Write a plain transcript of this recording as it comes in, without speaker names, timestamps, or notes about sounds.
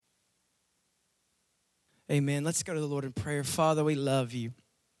Amen. Let's go to the Lord in prayer. Father, we love you.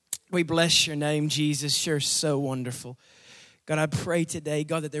 We bless your name, Jesus. You're so wonderful. God, I pray today,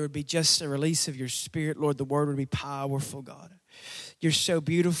 God, that there would be just a release of your spirit. Lord, the word would be powerful, God. You're so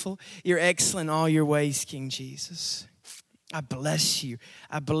beautiful. You're excellent in all your ways, King Jesus. I bless you.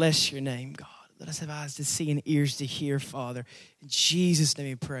 I bless your name, God. Let us have eyes to see and ears to hear, Father. In Jesus' name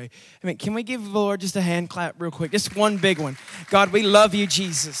we pray. Can we give the Lord just a hand clap real quick? Just one big one. God, we love you,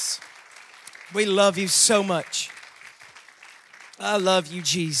 Jesus. We love you so much. I love you,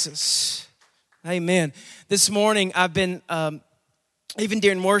 Jesus. Amen. This morning, I've been, even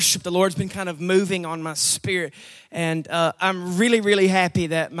during worship, the Lord's been kind of moving on my spirit. And I'm really, really happy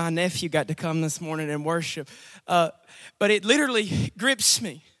that my nephew got to come this morning and worship. But it literally grips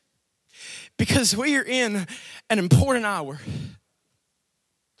me because we are in an important hour.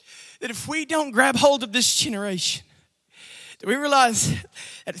 That if we don't grab hold of this generation, that we realize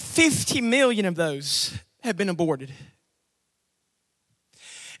that 50 million of those have been aborted.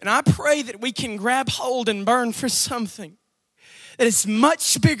 And I pray that we can grab hold and burn for something that is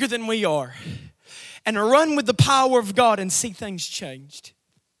much bigger than we are and run with the power of God and see things changed.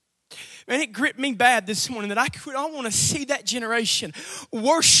 Man, it gripped me bad this morning that I want to see that generation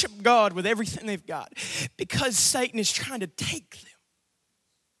worship God with everything they've got because Satan is trying to take them.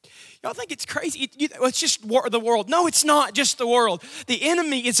 Y'all think it's crazy? It's just the world. No, it's not just the world. The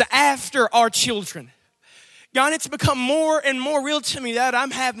enemy is after our children. God, it's become more and more real to me that I'm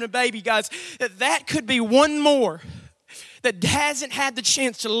having a baby, guys, that could be one more that hasn't had the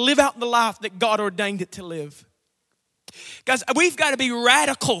chance to live out the life that God ordained it to live. Guys, we've got to be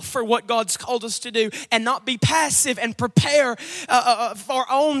radical for what God's called us to do and not be passive and prepare for our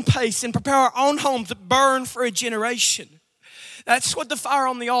own pace and prepare our own homes to burn for a generation. That's what the fire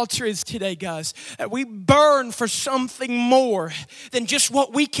on the altar is today, guys. We burn for something more than just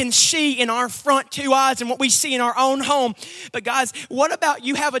what we can see in our front two eyes and what we see in our own home. But guys, what about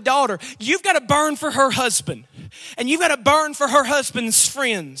you have a daughter? You've got to burn for her husband. And you've got to burn for her husband's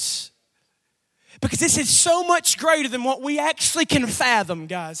friends. Because this is so much greater than what we actually can fathom,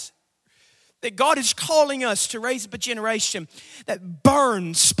 guys. That God is calling us to raise up a generation that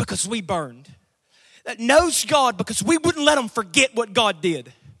burns because we burned. That knows God because we wouldn't let them forget what God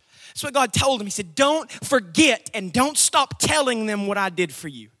did. That's what God told him. He said, don't forget and don't stop telling them what I did for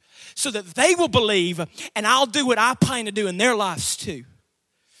you so that they will believe and I'll do what I plan to do in their lives too.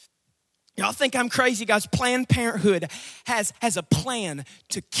 Y'all think I'm crazy, guys? Planned Parenthood has a plan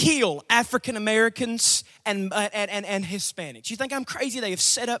to kill African Americans and Hispanics. You think I'm crazy? They have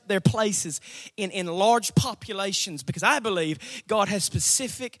set up their places in large populations because I believe God has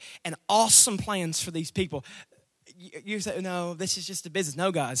specific and awesome plans for these people. You say, no, this is just a business.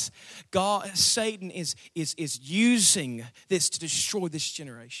 No, guys. Satan is using this to destroy this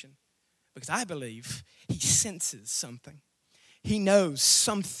generation because I believe he senses something. He knows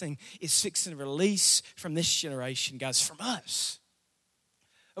something is fixing to release from this generation, guys, from us.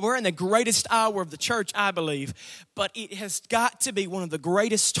 We're in the greatest hour of the church, I believe, but it has got to be one of the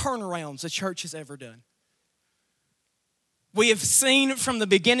greatest turnarounds the church has ever done. We have seen from the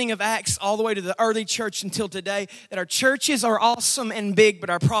beginning of Acts all the way to the early church until today that our churches are awesome and big, but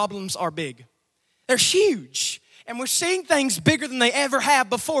our problems are big. They're huge. And we're seeing things bigger than they ever have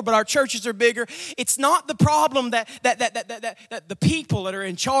before, but our churches are bigger. It's not the problem that the people that are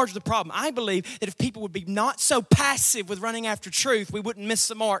in charge of the problem. I believe that if people would be not so passive with running after truth, we wouldn't miss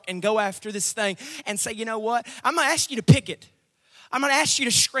the mark and go after this thing and say, you know what? I'm going to ask you to pick it. I'm going to ask you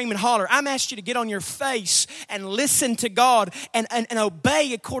to scream and holler. I'm going to ask you to get on your face and listen to God and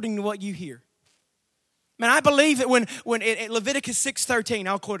obey according to what you hear. Man, I believe that when Leviticus 6:13,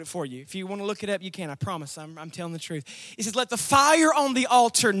 I'll quote it for you. If you want to look it up, you can. I promise. I'm telling the truth. It says, let the fire on the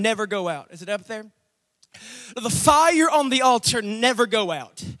altar never go out. Is it up there? Let the fire on the altar never go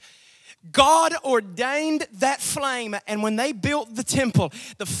out. God ordained that flame, and when they built the temple,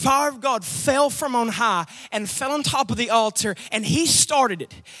 the fire of God fell from on high and fell on top of the altar, and he started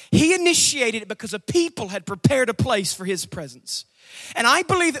it. He initiated it because a people had prepared a place for his presence. And I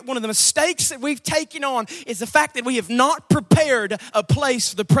believe that one of the mistakes that we've taken on is the fact that we have not prepared a place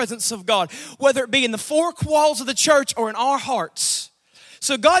for the presence of God, whether it be in the four walls of the church or in our hearts.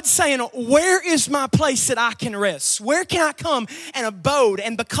 So God's saying, where is my place that I can rest? Where can I come and abode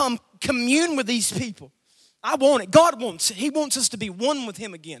and commune with these people? I want it. God wants it. He wants us to be one with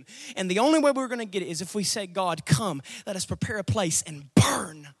him again. And the only way we're going to get it is if we say, God, come, let us prepare a place and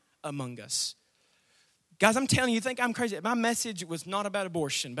burn among us. Guys, I'm telling you, you think I'm crazy. My message was not about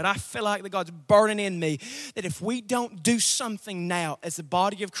abortion, but I feel like that God's burning in me that if we don't do something now as the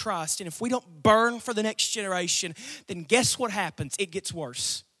body of Christ, and if we don't burn for the next generation, then guess what happens? It gets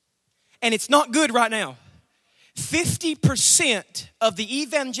worse. And it's not good right now. 50% of the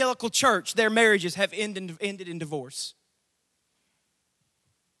evangelical church, their marriages have ended in divorce.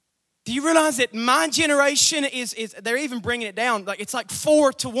 Do you realize that my generation is they're even bringing it down, like it's like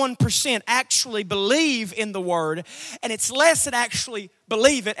 4 to 1% actually believe in the word, and it's less that actually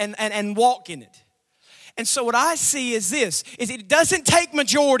believe it and walk in it. And so what I see is this, is it doesn't take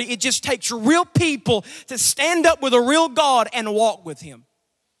majority, it just takes real people to stand up with a real God and walk with Him.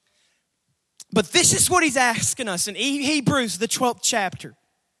 But this is what He's asking us in Hebrews, the 12th chapter.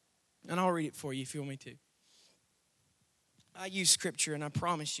 And I'll read it for you if you want me to. I use scripture and I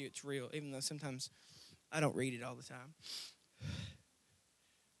promise you it's real, even though sometimes I don't read it all the time.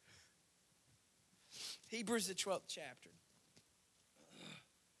 Hebrews, the 12th chapter.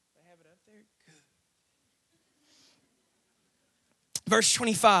 I have it up there? Good. Verse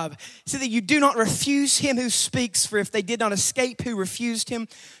 25, so that you do not refuse him who speaks, for if they did not escape who refused him,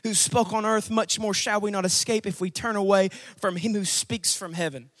 who spoke on earth, much more shall we not escape if we turn away from him who speaks from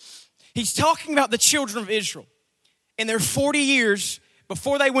heaven. He's talking about the children of Israel. In their 40 years,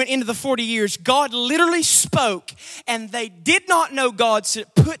 before they went into the 40 years, God literally spoke, and they did not know God, so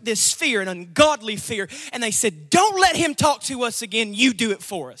it put this fear, an ungodly fear, and they said, don't let him talk to us again, you do it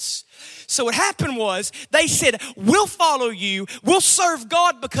for us. So what happened was, they said, we'll follow you, we'll serve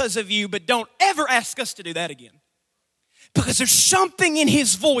God because of you, but don't ever ask us to do that again. Because there's something in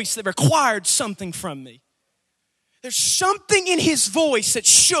his voice that required something from me. There's something in his voice that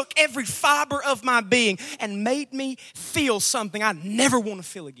shook every fiber of my being and made me feel something I never want to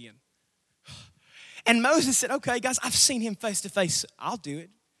feel again. And Moses said, okay, guys, I've seen him face to face. I'll do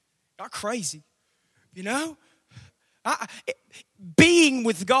it. Y'all crazy. You know? Being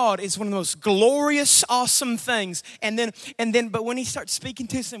with God is one of the most glorious, awesome things. But when he starts speaking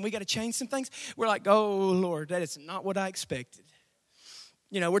to us and we got to change some things, we're like, oh, Lord, that is not what I expected.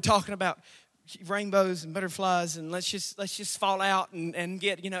 You know, we're talking about rainbows and butterflies, and let's just fall out and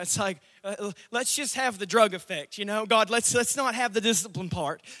get, you know, it's like let's just have the drug effect, you know. God, let's not have the discipline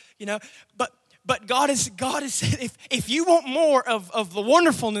part, you know. But God is if you want more of the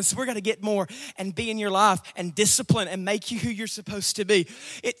wonderfulness, we're going to get more and be in your life and discipline and make you who you're supposed to be.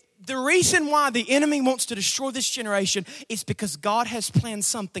 The reason why the enemy wants to destroy this generation is because God has planned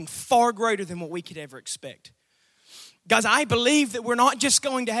something far greater than what we could ever expect. Guys, I believe that we're not just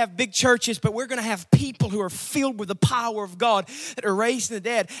going to have big churches, but we're going to have people who are filled with the power of God that are raising the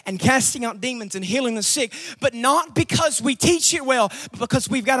dead and casting out demons and healing the sick. But not because we teach it well, but because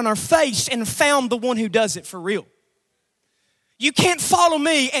we've got on our face and found the one who does it for real. You can't follow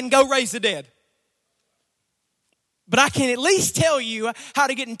me and go raise the dead. But I can at least tell you how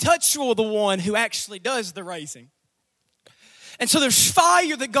to get in touch with the one who actually does the raising. And so there's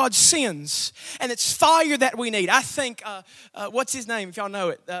fire that God sends, and it's fire that we need. I think, what's his name, if y'all know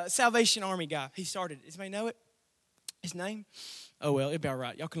it? Salvation Army guy. He started it. Does anybody know it? His name? Oh, well, it'll be all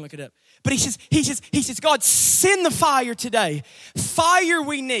right. Y'all can look it up. But he says, God, send the fire today. Fire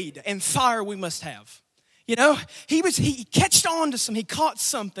we need, and fire we must have. You know, he catched on to some, he caught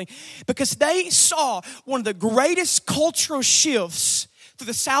something, because they saw one of the greatest cultural shifts through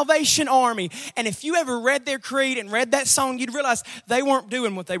the Salvation Army. And if you ever read their creed and read that song, you'd realize they weren't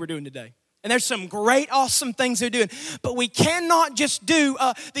doing what they were doing today. And there's some great, awesome things they're doing. But we cannot just do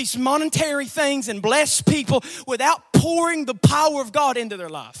these monetary things and bless people without pouring the power of God into their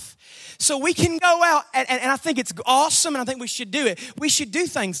life. So we can go out, and I think it's awesome, and I think we should do it. We should do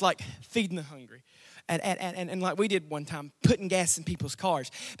things like feeding the hungry. And like we did one time, putting gas in people's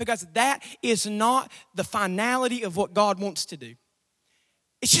cars. Because that is not the finality of what God wants to do.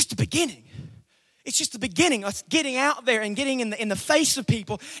 It's just the beginning. It's just the beginning, us getting out there and getting in the face of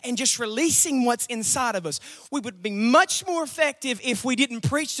people and just releasing what's inside of us. We would be much more effective if we didn't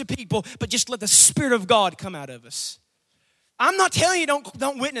preach to people, but just let the Spirit of God come out of us. I'm not telling you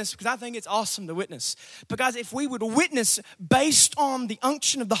don't witness, because I think it's awesome to witness. But guys, if we would witness based on the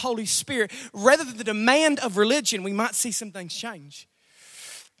unction of the Holy Spirit rather than the demand of religion, we might see some things change.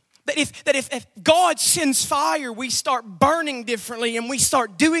 That if God sends fire, we start burning differently and we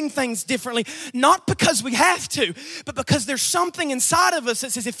start doing things differently, not because we have to, but because there's something inside of us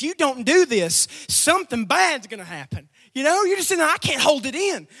that says, if you don't do this, something bad's going to happen. You know, you're just saying, I can't hold it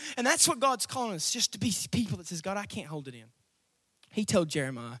in. And that's what God's calling us, just to be people that says, God, I can't hold it in. He told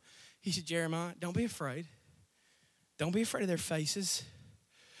Jeremiah, he said, Jeremiah, don't be afraid. Don't be afraid of their faces.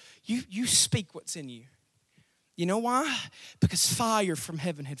 You speak what's in you. You know why? Because fire from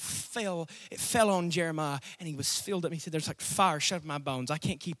heaven fell on Jeremiah, and he was filled up. He said, there's like fire shut up in my bones. I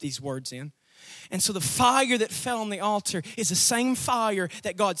can't keep these words in. And so the fire that fell on the altar is the same fire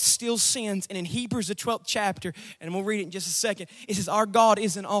that God still sends. And in Hebrews, the 12th chapter, and we'll read it in just a second, it says, our God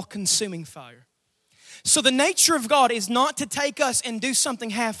is an all-consuming fire. So the nature of God is not to take us and do something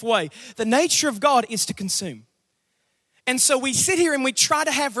halfway. The nature of God is to consume. And so we sit here and we try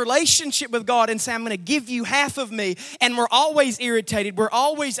to have relationship with God and say, I'm going to give you half of me. And we're always irritated. We're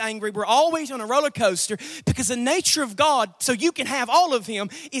always angry. We're always on a roller coaster because the nature of God, so you can have all of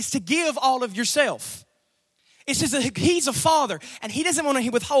Him, is to give all of yourself. It says that He's a Father and He doesn't want to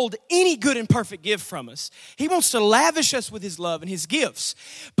withhold any good and perfect gift from us. He wants to lavish us with His love and His gifts.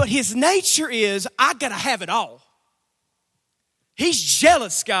 But His nature is, I got to have it all. He's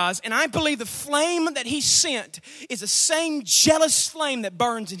jealous, guys, and I believe the flame that He sent is the same jealous flame that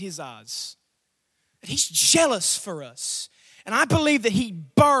burns in His eyes. He's jealous for us. And I believe that He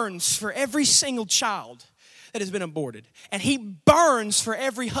burns for every single child that has been aborted. And He burns for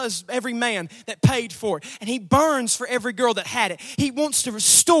every man that paid for it. And He burns for every girl that had it. He wants to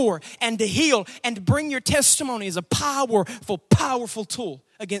restore and to heal and to bring your testimony as a powerful, powerful tool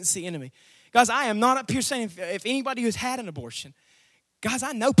against the enemy. Guys, I am not up here saying if anybody who's had an abortion. Guys,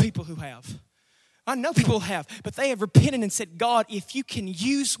 I know people who have. I know people who have. But they have repented and said, God, if you can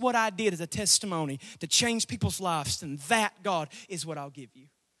use what I did as a testimony to change people's lives, then that, God, is what I'll give you.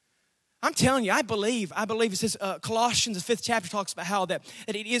 I'm telling you, I believe it says, Colossians, the 5th chapter talks about how that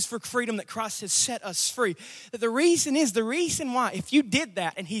it is for freedom that Christ has set us free. That the reason why, if you did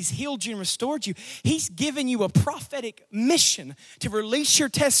that and He's healed you and restored you, He's given you a prophetic mission to release your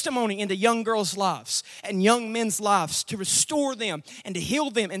testimony into young girls' lives and young men's lives, to restore them and to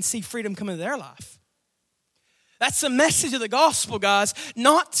heal them and see freedom come into their life. That's the message of the gospel, guys.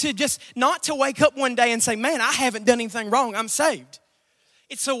 Not to wake up one day and say, man, I haven't done anything wrong, I'm saved.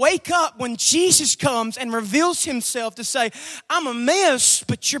 It's a wake up when Jesus comes and reveals Himself to say, I'm a mess,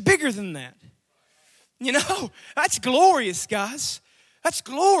 but you're bigger than that. You know, that's glorious, guys. That's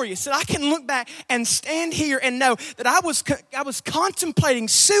glorious that I can look back and stand here and know that I was contemplating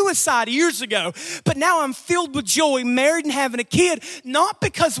suicide years ago, but now I'm filled with joy, married and having a kid, not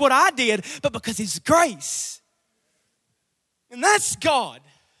because what I did, but because His grace. And that's God.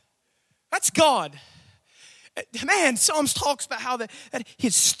 That's God. Man, Psalms talks about how that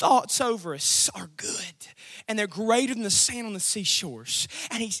His thoughts over us are good. And they're greater than the sand on the seashores.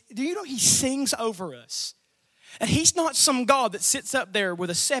 And He sings over us. And He's not some God that sits up there with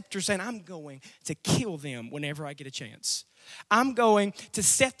a scepter saying, I'm going to kill them whenever I get a chance. I'm going to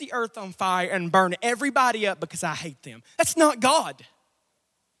set the earth on fire and burn everybody up because I hate them. That's not God.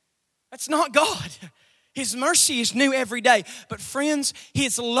 That's not God. His mercy is new every day. But friends,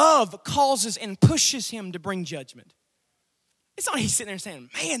 His love causes and pushes Him to bring judgment. It's not He's sitting there saying,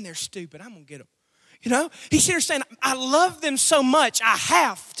 man, they're stupid, I'm going to get them. You know, He's sitting there saying, I love them so much, I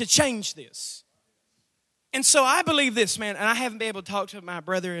have to change this. And so I believe this, man, and I haven't been able to talk to my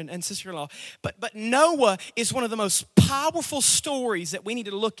brother and sister-in-law, but Noah is one of the most powerful stories that we need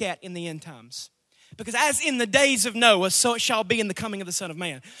to look at in the end times. Because as in the days of Noah, so it shall be in the coming of the Son of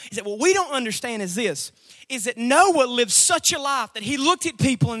Man. He said, what we don't understand is this, is that Noah lived such a life that he looked at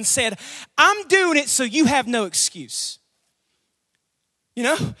people and said, I'm doing it so you have no excuse. You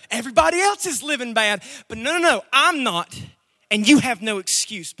know, everybody else is living bad, but no, I'm not, and you have no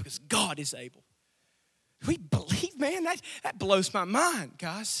excuse because God is able. We believe, man, that blows my mind,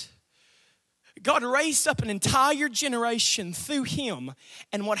 guys. God raised up an entire generation through him.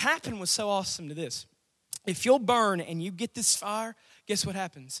 And what happened was so awesome to this. If you'll burn and you get this fire, guess what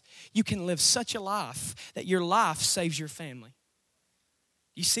happens? You can live such a life that your life saves your family.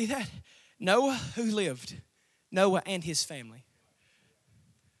 You see that? Noah, who lived? Noah and his family.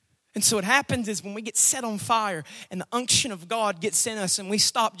 And so what happens is when we get set on fire and the unction of God gets in us and we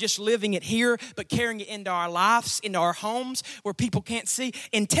stop just living it here, but carrying it into our lives, into our homes where people can't see,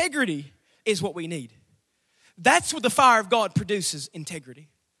 integrity is what we need. That's what the fire of God produces, integrity.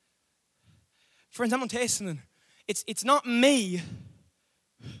 Friends, I'm going to tell you something. It's not me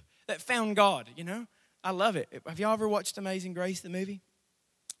that found God, you know. I love it. Have y'all ever watched Amazing Grace, the movie?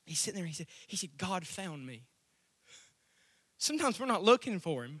 He's sitting there and he said, God found me. Sometimes we're not looking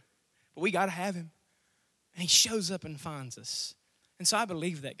for him, but we got to have him. And he shows up and finds us. And so I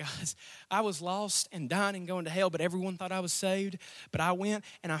believe that, guys. I was lost and dying and going to hell, but everyone thought I was saved. But I went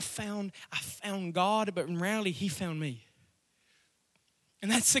and I found God, but in reality, he found me. And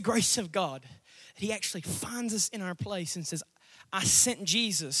that's the grace of God. He actually finds us in our place and says, I sent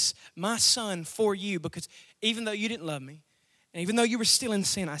Jesus, my son, for you, because even though you didn't love me, and even though you were still in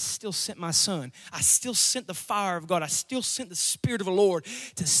sin, I still sent my son. I still sent the fire of God. I still sent the Spirit of the Lord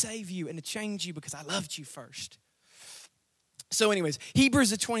to save you and to change you because I loved you first. So anyways,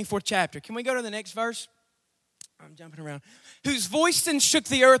 Hebrews the 24th chapter. Can we go to the next verse? I'm jumping around. Whose voice then shook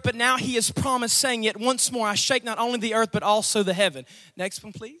the earth, but now he has promised, saying, yet once more I shake not only the earth, but also the heaven. Next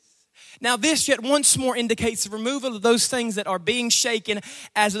one, please. Now this yet once more indicates the removal of those things that are being shaken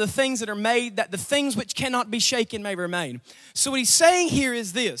as of the things that are made, that the things which cannot be shaken may remain. So what he's saying here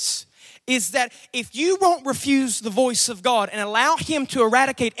is this, is that if you won't refuse the voice of God and allow Him to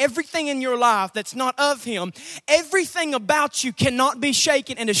eradicate everything in your life that's not of Him, everything about you cannot be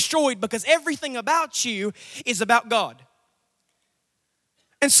shaken and destroyed because everything about you is about God.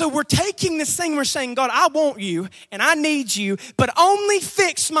 And so we're taking this thing, we're saying, God, I want you and I need you, but only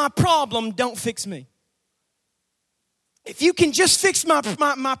fix my problem, don't fix me. If you can just fix my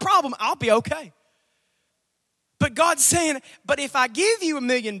problem, I'll be okay. But God's saying, but if I give you $1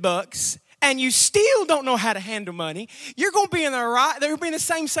 million and you still don't know how to handle money, you're going to be in the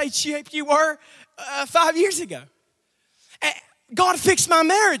same shape you were 5 years ago. God fixed my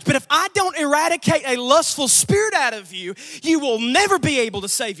marriage, but if I don't eradicate a lustful spirit out of you, you will never be able to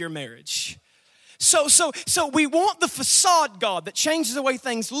save your marriage. So we want the facade God that changes the way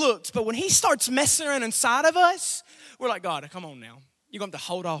things look, but when He starts messing around inside of us, we're like, God, come on now. You're going to have to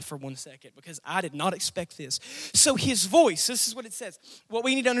hold off for 1 second because I did not expect this. So His voice, this is what it says. What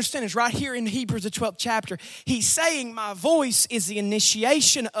we need to understand is right here in Hebrews, the 12th chapter, He's saying my voice is the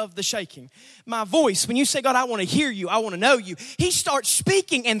initiation of the shaking. My voice, when you say, God, I want to hear you, I want to know you, He starts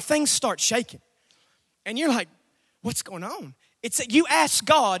speaking and things start shaking. And you're like, what's going on? It's that you ask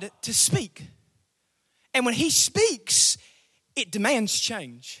God to speak. And when He speaks, it demands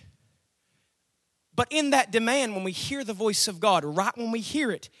change. But in that demand, when we hear the voice of God, right when we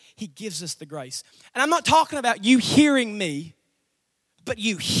hear it, He gives us the grace. And I'm not talking about you hearing me, but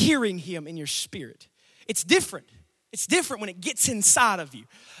you hearing Him in your spirit. It's different. It's different when it gets inside of you.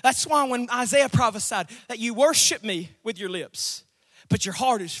 That's why when Isaiah prophesied that you worship me with your lips, but your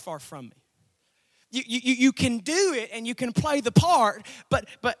heart is far from me. You can do it and you can play the part, but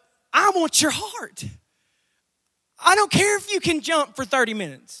I want your heart. I don't care if you can jump for 30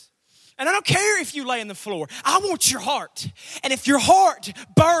 minutes. And I don't care if you lay on the floor. I want your heart. And if your heart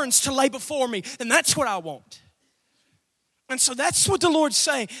burns to lay before me, then that's what I want. And so that's what the Lord's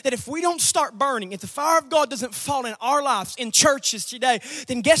saying, that if we don't start burning, if the fire of God doesn't fall in our lives, in churches today,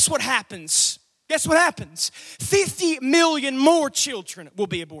 then guess what happens? Guess what happens? 50 million more children will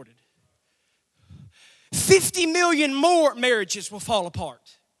be aborted. 50 million more marriages will fall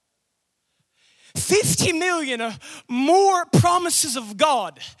apart. 50 million more promises of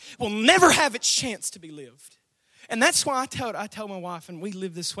God will never have its chance to be lived. And that's why I tell my wife, and we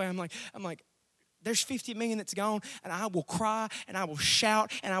live this way, I'm like, there's 50 million that's gone, and I will cry, and I will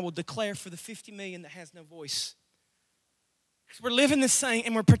shout, and I will declare for the 50 million that has no voice. We're living this thing,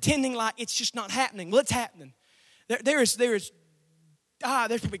 and we're pretending like it's just not happening. Well, it's happening. There's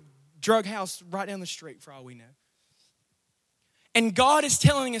probably a drug house right down the street for all we know. And God is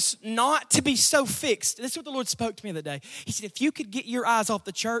telling us not to be so fixed. This is what the Lord spoke to me the other day. He said, if you could get your eyes off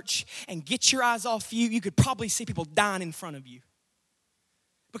the church and get your eyes off you, you could probably see people dying in front of you.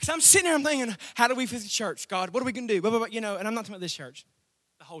 Because I'm sitting there, I'm thinking, how do we fix the church? God, what are we going to do? Blah, blah, blah, and I'm not talking about this church.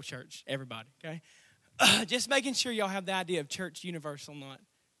 The whole church, everybody, okay? Just making sure y'all have the idea of church universal, not.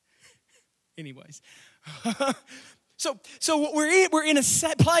 Anyways. So we're in a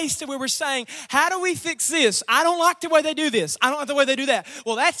set place to where we're saying, how do we fix this? I don't like the way they do this. I don't like the way they do that.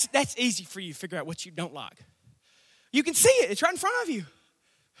 Well, that's easy for you to figure out what you don't like. You can see it. It's right in front of you.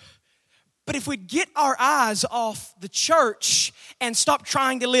 But if we get our eyes off the church and stop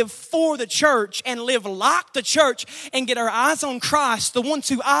trying to live for the church and live like the church and get our eyes on Christ, the one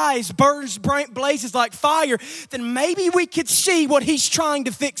whose eyes blazes like fire, then maybe we could see what He's trying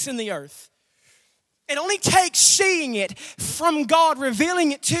to fix in the earth. It only takes seeing it from God,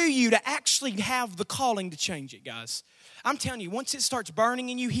 revealing it to you to actually have the calling to change it, guys. I'm telling you, once it starts burning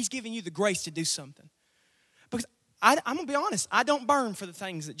in you, He's giving you the grace to do something. Because I'm going to be honest, I don't burn for the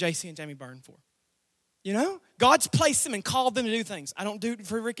things that JC and Jamie burn for. You know? God's placed them and called them to do things. I don't do it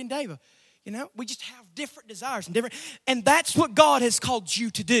for Rick and Dava. You know? We just have different desires and that's what God has called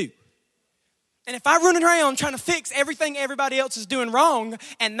you to do. And if I run around trying to fix everything everybody else is doing wrong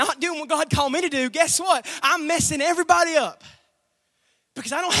and not doing what God called me to do, guess what? I'm messing everybody up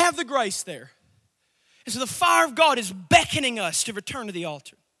because I don't have the grace there. And so the fire of God is beckoning us to return to the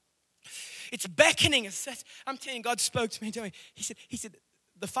altar. It's beckoning us. I'm telling you, God spoke to me and told me, He said,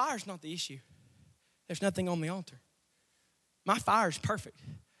 the fire's not the issue. There's nothing on the altar. My fire is perfect.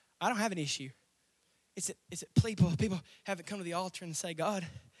 I don't have an issue. It's that people haven't come to the altar and say, God,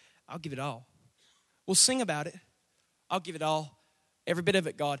 I'll give it all. We'll sing about it. I'll give it all. Every bit of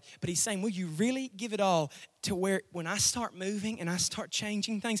it, God. But He's saying, will you really give it all to where when I start moving and I start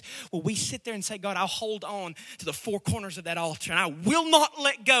changing things, will we sit there and say, God, I'll hold on to the four corners of that altar and I will not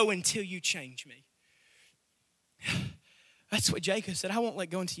let go until you change me. That's what Jacob said. I won't let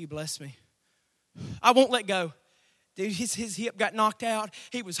go until you bless me. I won't let go. Dude, his hip got knocked out.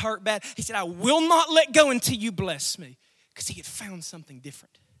 He was hurt bad. He said, I will not let go until you bless me. Because he had found something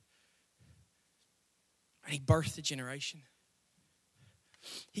different. And he birthed a generation.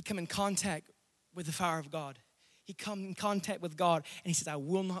 He come in contact with the fire of God. He come in contact with God. And he says, I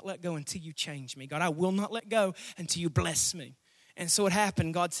will not let go until you change me. God, I will not let go until you bless me. And so it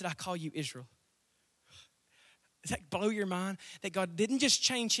happened. God said, I call you Israel. Does that blow your mind? That God didn't just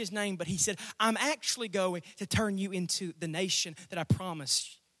change his name, but he said, I'm actually going to turn you into the nation that I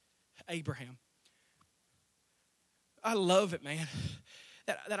promised Abraham. I love it, man.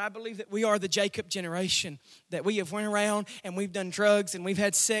 That I believe that we are the Jacob generation. That we have went around and we've done drugs and we've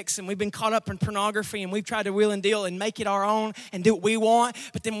had sex and we've been caught up in pornography and we've tried to wheel and deal and make it our own and do what we want.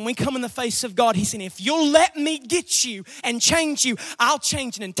 But then when we come in the face of God, he's saying, if you'll let me get you and change you, I'll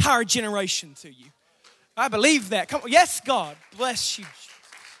change an entire generation to you. I believe that. Come on. Yes, God. Bless you, Jesus.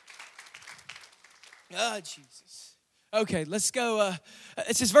 Oh, Jesus. Okay, let's go.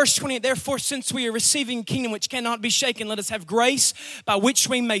 It says, verse 28, therefore, since we are receiving a kingdom which cannot be shaken, let us have grace by which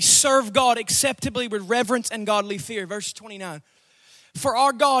we may serve God acceptably with reverence and godly fear. Verse 29, for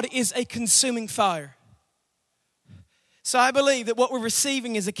our God is a consuming fire. So I believe that what we're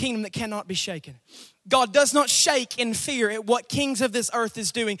receiving is a kingdom that cannot be shaken. God does not shake in fear at what kings of this earth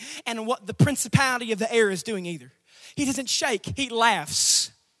is doing and what the principality of the air is doing either. He doesn't shake. He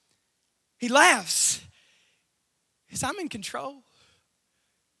laughs. He laughs. He says, I'm in control.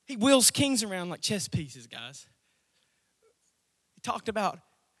 He wheels kings around like chess pieces, guys. Paul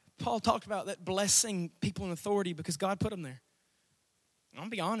talked about that blessing people in authority because God put them there. I'm going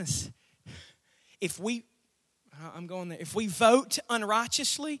to be honest. If we vote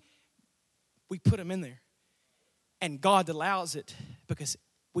unrighteously, we put them in there. And God allows it because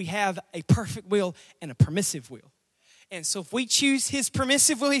we have a perfect will and a permissive will. And so if we choose his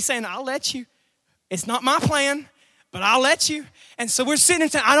permissive will, he's saying, I'll let you. It's not my plan, but I'll let you. And so we're sitting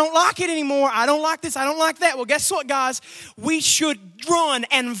and saying, I don't like it anymore. I don't like this. I don't like that. Well, guess what, guys? We should run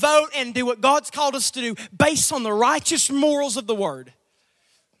and vote and do what God's called us to do based on the righteous morals of the word.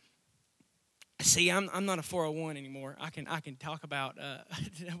 See, I'm not a 401 anymore. I can talk about,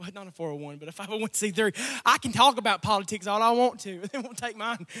 not a 401, but a 501c3. I can talk about politics all I want to. They won't take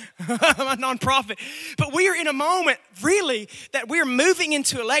mine. I'm a nonprofit. But we are in a moment, really, that we're moving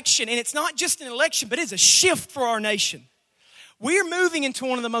into election. And it's not just an election, but it's a shift for our nation. We're moving into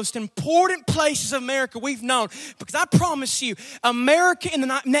one of the most important places of America we've known. Because I promise you, America in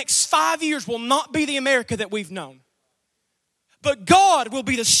the next 5 years will not be the America that we've known. But God will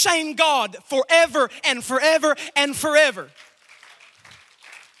be the same God forever and forever and forever.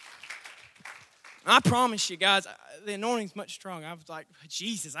 I promise you guys, the anointing's much stronger. I was like,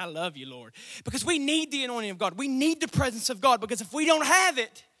 Jesus, I love you, Lord. Because we need the anointing of God. We need the presence of God. Because if we don't have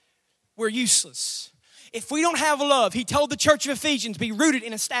it, we're useless. If we don't have love, he told the church of Ephesians, be rooted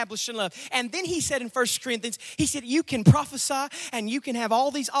and established in love. And then he said in 1 Corinthians, he said, you can prophesy and you can have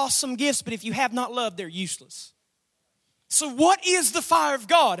all these awesome gifts, but if you have not love, they're useless. So what is the fire of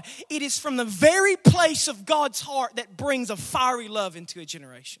God? It is from the very place of God's heart that brings a fiery love into a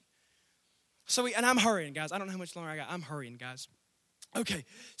generation. And I'm hurrying, guys. I don't know how much longer I got. I'm hurrying, guys. Okay,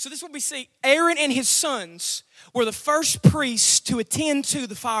 so this is what we see. Aaron and his sons were the first priests to attend to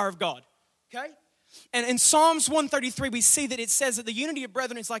the fire of God. Okay? And in Psalms 133, we see that it says that the unity of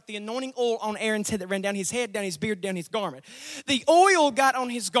brethren is like the anointing oil on Aaron's head that ran down his head, down his beard, down his garment. The oil got on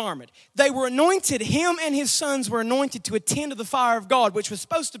his garment. They were anointed. Him and his sons were anointed to attend to the fire of God, which was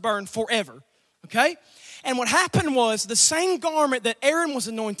supposed to burn forever. Okay? And what happened was the same garment that Aaron was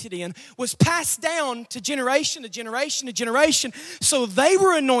anointed in was passed down to generation to generation to generation. So they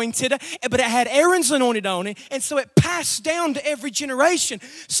were anointed, but it had Aaron's anointed on it. And so it passed down to every generation.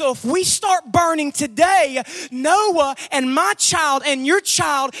 So if we start burning today, Noah and my child and your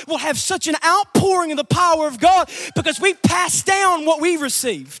child will have such an outpouring of the power of God because we passed down what we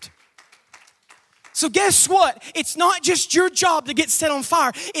received. So guess what? It's not just your job to get set on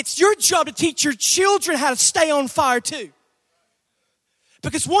fire. It's your job to teach your children how to stay on fire too.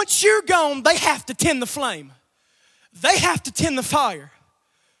 Because once you're gone, they have to tend the flame. They have to tend the fire.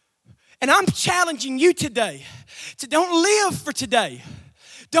 And I'm challenging you today to don't live for today.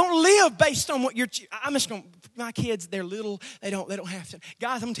 Don't live based on what I'm just going to, my kids, they're little, they don't have to.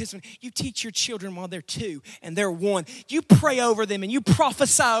 Guys, I'm going to tell you something. You teach your children while they're 2 and they're 1. You pray over them and you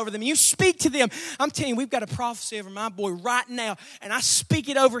prophesy over them and you speak to them. I'm telling you, we've got a prophecy over my boy right now, and I speak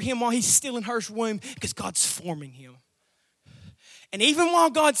it over him while he's still in her womb because God's forming him. And even while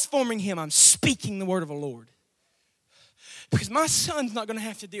God's forming him, I'm speaking the word of the Lord. Because my son's not going to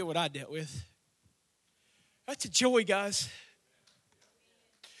have to deal with what I dealt with. That's a joy, guys.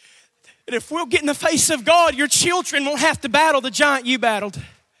 And if we'll get in the face of God, your children won't have to battle the giant you battled.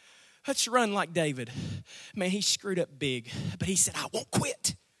 Let's run like David. Man, he screwed up big, but he said, I won't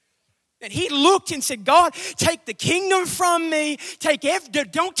quit. And he looked and said, God, take the kingdom from me.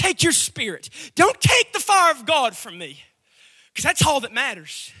 Don't take your spirit. Don't take the fire of God from me. Because that's all that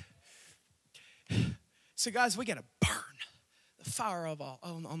matters. So guys, we got to burn the fire of all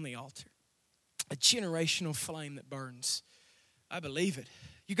on the altar. A generational flame that burns. I believe it.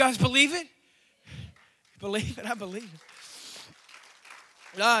 You guys believe it? Believe it? I believe it.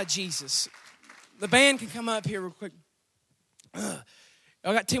 Ah, Jesus. The band can come up here real quick.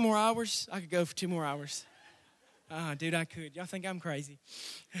 I got 2 more hours. I could go for 2 more hours. Dude, I could. Y'all think I'm crazy?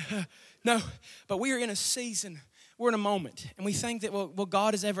 No, but we are in a season. We're in a moment. And we think that, well,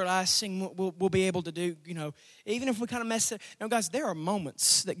 God is everlasting. We'll be able to do, even if we kind of mess it. No, guys, there are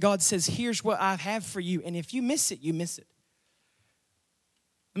moments that God says, here's what I have for you. And if you miss it, you miss it.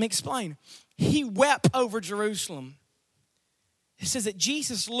 Let me explain. He wept over Jerusalem. It says that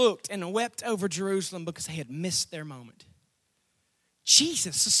Jesus looked and wept over Jerusalem because they had missed their moment.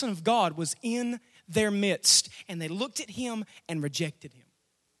 Jesus, the Son of God, was in their midst, and they looked at him and rejected him.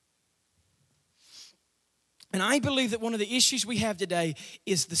 And I believe that one of the issues we have today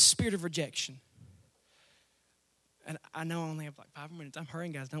is the spirit of rejection. And I know I only have like 5 minutes. I'm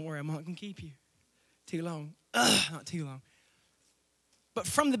hurrying, guys. Don't worry. I'm not going to keep you too long. Not too long. But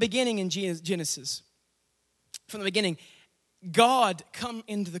from the beginning in Genesis, from the beginning, God come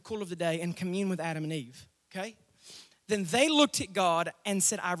into the cool of the day and commune with Adam and Eve, okay? Then they looked at God and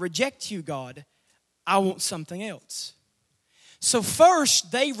said, I reject you, God. I want something else. So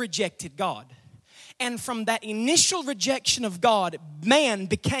first, they rejected God. And from that initial rejection of God, man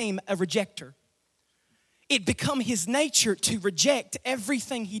became a rejecter. It became his nature to reject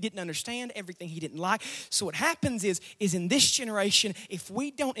everything he didn't understand, everything he didn't like. So what happens is in this generation, if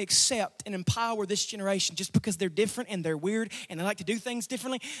we don't accept and empower this generation just because they're different and they're weird and they like to do things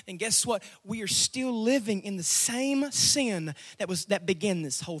differently, then guess what? We are still living in the same sin that began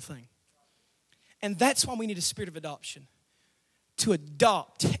this whole thing. And that's why we need a spirit of adoption. To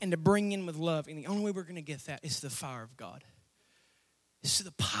adopt and to bring in with love. And the only way we're going to get that is the fire of God. It's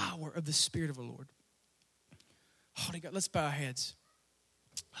the power of the Spirit of the Lord. Holy God, let's bow our heads.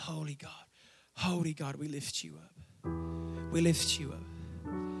 Holy God, we lift you up. We lift you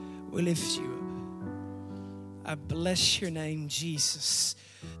up. We lift you up. I bless your name, Jesus,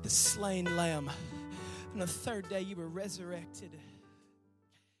 the slain lamb. On the third day you were resurrected.